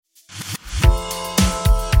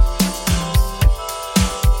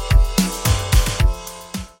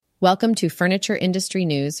Welcome to Furniture Industry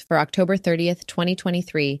News for October 30th,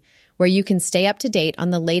 2023, where you can stay up to date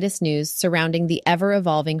on the latest news surrounding the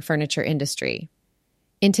ever-evolving furniture industry.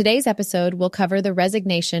 In today's episode, we'll cover the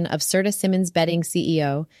resignation of Serta Simmons bedding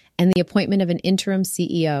CEO and the appointment of an interim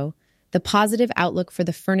CEO, the positive outlook for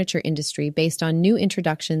the furniture industry based on new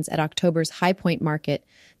introductions at October's High Point Market,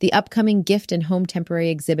 the upcoming gift and home temporary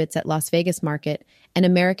exhibits at Las Vegas Market, and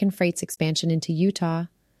American Freight's expansion into Utah,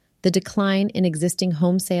 the decline in existing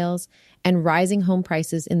home sales and rising home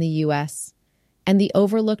prices in the U.S., and the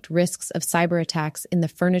overlooked risks of cyber attacks in the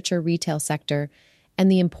furniture retail sector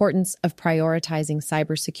and the importance of prioritizing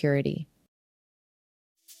cybersecurity.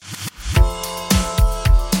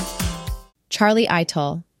 Charlie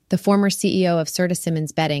Eitel, the former CEO of Serta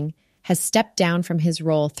Simmons Bedding, has stepped down from his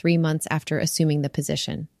role 3 months after assuming the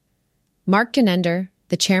position. Mark Genender,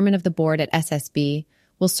 the chairman of the board at SSB,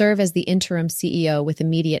 will serve as the interim CEO with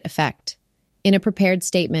immediate effect. In a prepared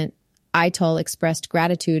statement, Eitel expressed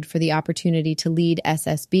gratitude for the opportunity to lead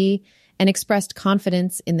SSB and expressed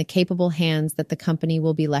confidence in the capable hands that the company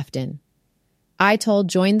will be left in. Eitel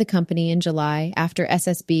joined the company in July after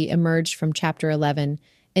SSB emerged from Chapter 11,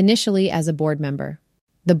 initially as a board member.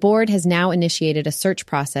 The board has now initiated a search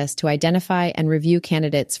process to identify and review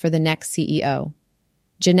candidates for the next CEO.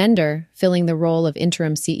 Genender, filling the role of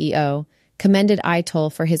interim CEO, commended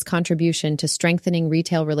Eitel for his contribution to strengthening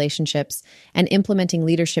retail relationships and implementing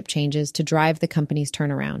leadership changes to drive the company's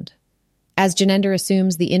turnaround. As Genender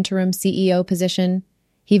assumes the interim CEO position,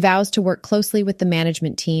 he vows to work closely with the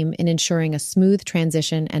management team in ensuring a smooth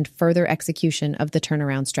transition and further execution of the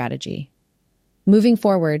turnaround strategy. Moving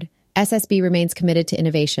forward, SSB remains committed to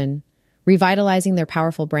innovation, revitalizing their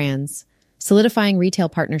powerful brands, solidifying retail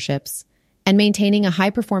partnerships, and maintaining a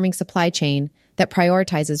high-performing supply chain that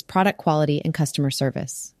prioritizes product quality and customer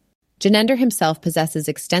service. Genender himself possesses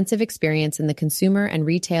extensive experience in the consumer and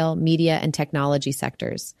retail, media, and technology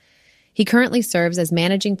sectors. He currently serves as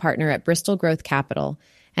managing partner at Bristol Growth Capital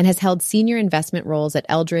and has held senior investment roles at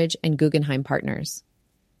Eldridge and Guggenheim Partners.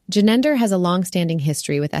 Genender has a long-standing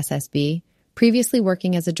history with SSB, previously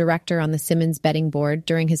working as a director on the Simmons Bedding Board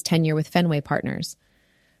during his tenure with Fenway Partners.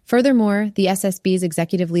 Furthermore, the SSB's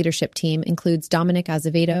executive leadership team includes Dominic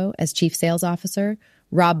Azevedo as Chief Sales Officer,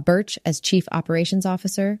 Rob Birch as Chief Operations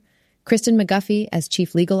Officer, Kristen McGuffey as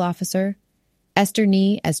Chief Legal Officer, Esther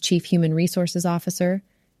Nee as Chief Human Resources Officer,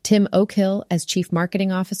 Tim Oakhill as Chief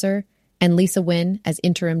Marketing Officer, and Lisa Nguyen as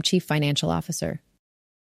Interim Chief Financial Officer.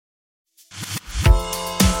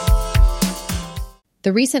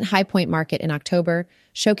 The recent High Point Market in October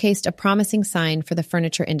showcased a promising sign for the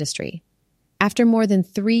furniture industry. After more than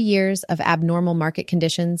 3 years of abnormal market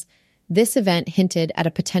conditions, this event hinted at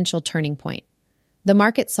a potential turning point. The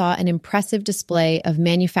market saw an impressive display of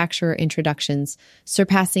manufacturer introductions,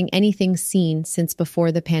 surpassing anything seen since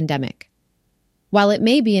before the pandemic. While it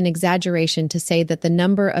may be an exaggeration to say that the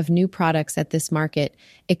number of new products at this market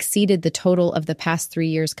exceeded the total of the past 3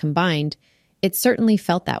 years combined, it certainly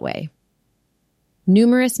felt that way.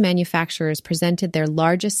 Numerous manufacturers presented their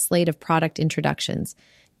largest slate of product introductions,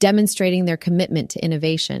 demonstrating their commitment to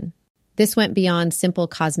innovation. This went beyond simple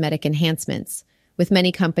cosmetic enhancements, with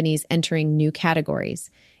many companies entering new categories,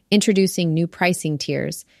 introducing new pricing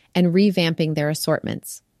tiers, and revamping their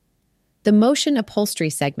assortments. The motion upholstery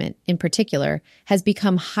segment, in particular, has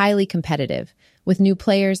become highly competitive, with new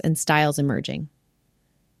players and styles emerging.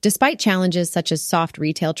 Despite challenges such as soft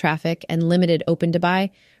retail traffic and limited open-to-buy,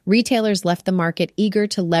 retailers left the market eager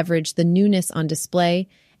to leverage the newness on display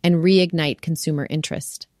and reignite consumer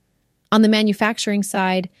interest. On the manufacturing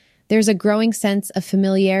side, there's a growing sense of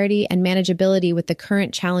familiarity and manageability with the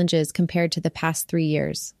current challenges compared to the past 3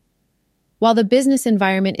 years. While the business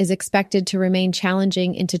environment is expected to remain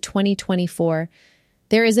challenging into 2024,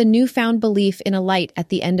 there is a newfound belief in a light at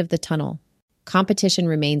the end of the tunnel. Competition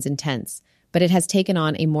remains intense, but it has taken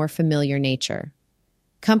on a more familiar nature.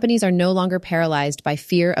 Companies are no longer paralyzed by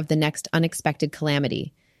fear of the next unexpected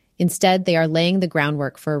calamity. Instead, they are laying the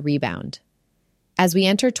groundwork for a rebound. As we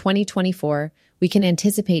enter 2024, we can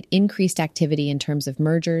anticipate increased activity in terms of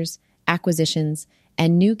mergers, acquisitions,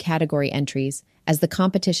 and new category entries as the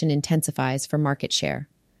competition intensifies for market share.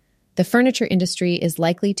 The furniture industry is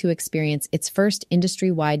likely to experience its first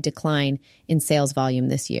industry-wide decline in sales volume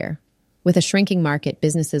this year. With a shrinking market,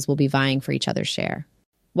 businesses will be vying for each other's share.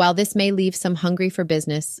 While this may leave some hungry for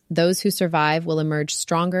business, those who survive will emerge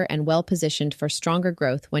stronger and well-positioned for stronger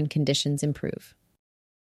growth when conditions improve.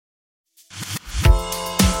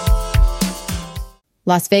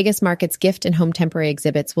 Las Vegas Market's gift and home temporary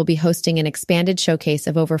exhibits will be hosting an expanded showcase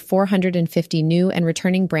of over 450 new and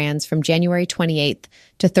returning brands from January 28th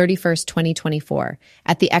to 31st, 2024,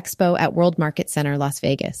 at the Expo at World Market Center, Las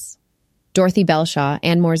Vegas. Dorothy Belshaw,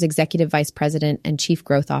 Anmore's Executive Vice President and Chief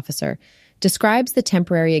Growth Officer, describes the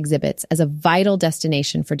temporary exhibits as a vital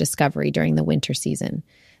destination for discovery during the winter season.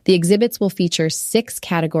 The exhibits will feature 6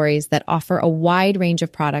 categories that offer a wide range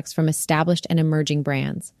of products from established and emerging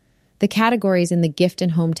brands. The categories in the gift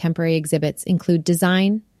and home temporary exhibits include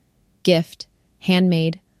design, gift,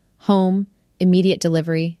 handmade, home, immediate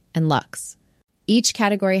delivery, and luxe. Each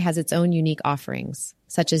category has its own unique offerings,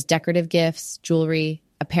 such as decorative gifts, jewelry,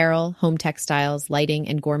 apparel, home textiles, lighting,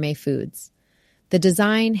 and gourmet foods. The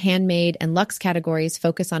design, handmade, and luxe categories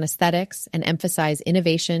focus on aesthetics and emphasize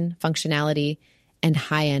innovation, functionality, and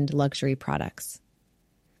high-end luxury products.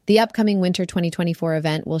 The upcoming Winter 2024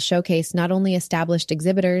 event will showcase not only established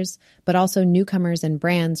exhibitors, but also newcomers and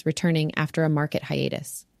brands returning after a market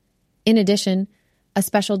hiatus. In addition, a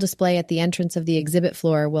special display at the entrance of the exhibit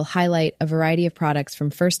floor will highlight a variety of products from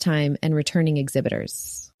first-time and returning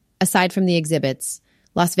exhibitors. Aside from the exhibits,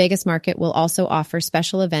 Las Vegas Market will also offer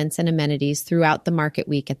special events and amenities throughout the market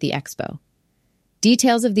week at the Expo.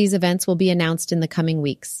 Details of these events will be announced in the coming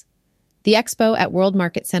weeks. The Expo at World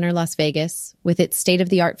Market Center, Las Vegas, with its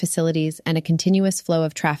state-of-the-art facilities and a continuous flow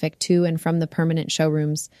of traffic to and from the permanent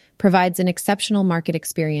showrooms, provides an exceptional market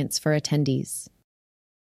experience for attendees.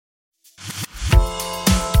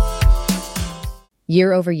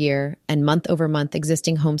 Year-over-year and month-over-month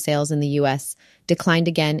existing home sales in the U.S. declined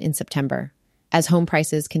again in September, as home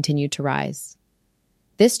prices continued to rise.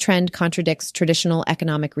 This trend contradicts traditional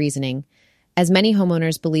economic reasoning, as many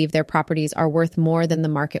homeowners believe their properties are worth more than the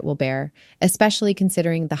market will bear, especially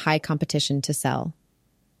considering the high competition to sell.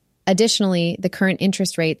 Additionally, the current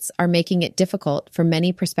interest rates are making it difficult for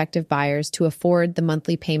many prospective buyers to afford the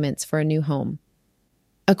monthly payments for a new home.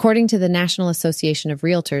 According to the National Association of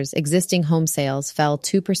Realtors, existing home sales fell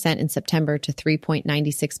 2% in September to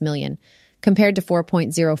 3.96 million, compared to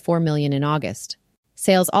 4.04 million in August.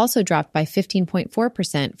 Sales also dropped by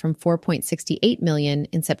 15.4% from 4.68 million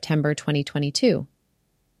in September 2022.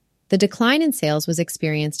 The decline in sales was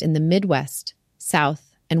experienced in the Midwest,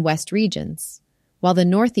 South, and West regions, while the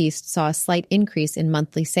Northeast saw a slight increase in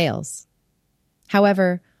monthly sales.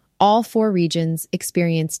 However, all 4 regions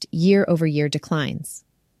experienced year-over-year declines.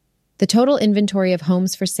 The total inventory of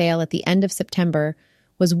homes for sale at the end of September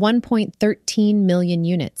was 1.13 million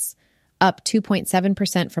units, up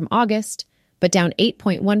 2.7% from August, but down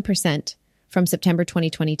 8.1% from September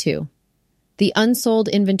 2022. The unsold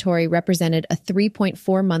inventory represented a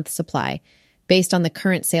 3.4-month supply, based on the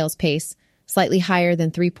current sales pace, slightly higher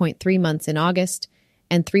than 3.3 months in August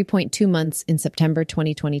and 3.2 months in September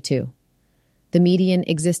 2022. The median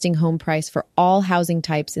existing home price for all housing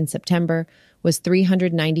types in September was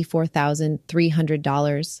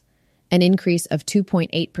 $394,300, an increase of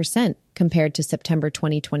 2.8% compared to September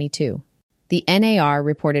 2022. The NAR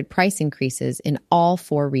reported price increases in all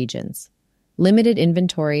 4 regions. Limited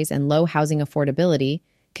inventories and low housing affordability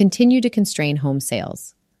continue to constrain home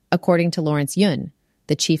sales, according to Lawrence Yun,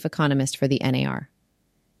 the chief economist for the NAR.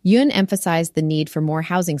 Yun emphasized the need for more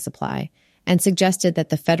housing supply and suggested that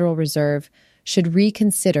the Federal Reserve should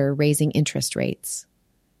reconsider raising interest rates.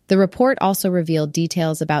 The report also revealed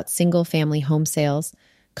details about single-family home sales,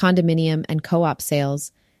 condominium and co-op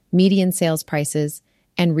sales, median sales prices,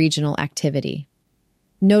 and regional activity.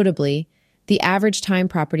 Notably, the average time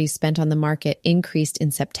properties spent on the market increased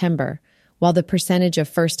in September, while the percentage of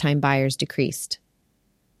first-time buyers decreased.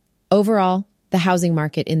 Overall, the housing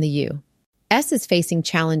market in the U.S. is facing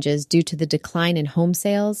challenges due to the decline in home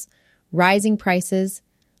sales, rising prices,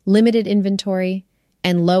 limited inventory,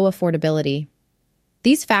 and low affordability.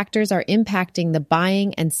 These factors are impacting the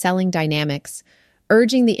buying and selling dynamics,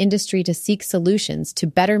 urging the industry to seek solutions to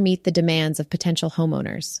better meet the demands of potential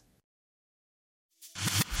homeowners.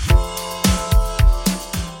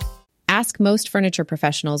 Ask most furniture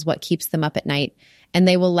professionals what keeps them up at night, and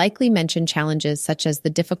they will likely mention challenges such as the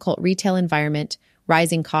difficult retail environment,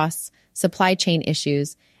 rising costs, supply chain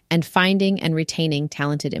issues, and finding and retaining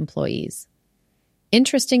talented employees.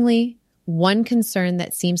 Interestingly, one concern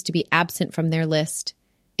that seems to be absent from their list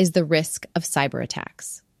is the risk of cyber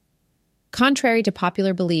attacks. Contrary to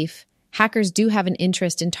popular belief, hackers do have an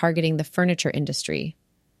interest in targeting the furniture industry.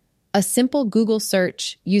 A simple Google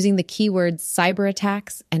search using the keywords cyber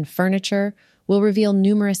attacks and furniture will reveal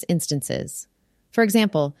numerous instances. For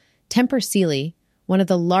example, Tempur Sealy, one of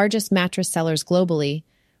the largest mattress sellers globally,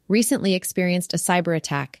 recently experienced a cyber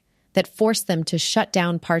attack that forced them to shut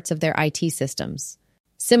down parts of their IT systems.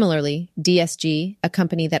 Similarly, DSG, a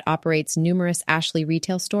company that operates numerous Ashley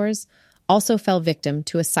retail stores, also fell victim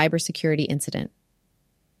to a cybersecurity incident.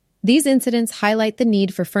 These incidents highlight the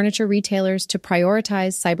need for furniture retailers to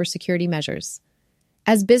prioritize cybersecurity measures.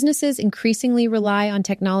 As businesses increasingly rely on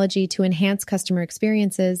technology to enhance customer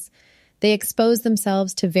experiences, they expose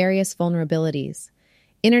themselves to various vulnerabilities.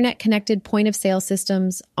 Internet-connected point-of-sale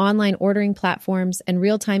systems, online ordering platforms, and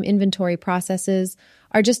real-time inventory processes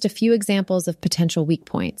are just a few examples of potential weak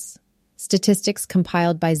points. Statistics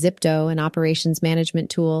compiled by Zipdo, an operations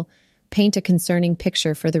management tool, paint a concerning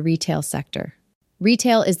picture for the retail sector.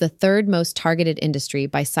 Retail is the third most targeted industry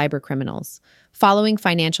by cybercriminals, following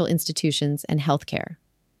financial institutions and healthcare.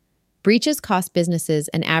 Breaches cost businesses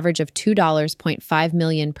an average of $2.5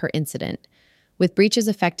 million per incident, with breaches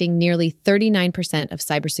affecting nearly 39% of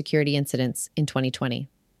cybersecurity incidents in 2020.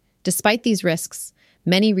 Despite these risks,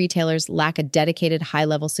 many retailers lack a dedicated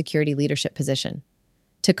high-level security leadership position.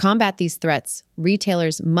 To combat these threats,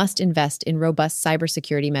 retailers must invest in robust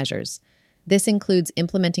cybersecurity measures. This includes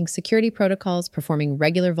implementing security protocols, performing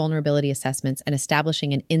regular vulnerability assessments, and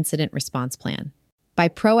establishing an incident response plan. By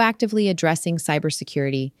proactively addressing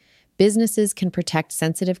cybersecurity, businesses can protect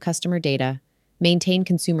sensitive customer data, maintain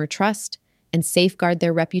consumer trust, and safeguard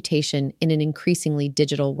their reputation in an increasingly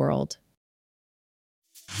digital world.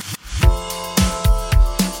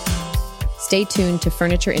 Stay tuned to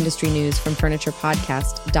furniture industry news from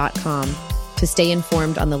FurniturePodcast.com to stay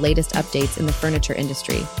informed on the latest updates in the furniture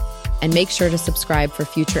industry, and make sure to subscribe for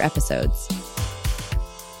future episodes.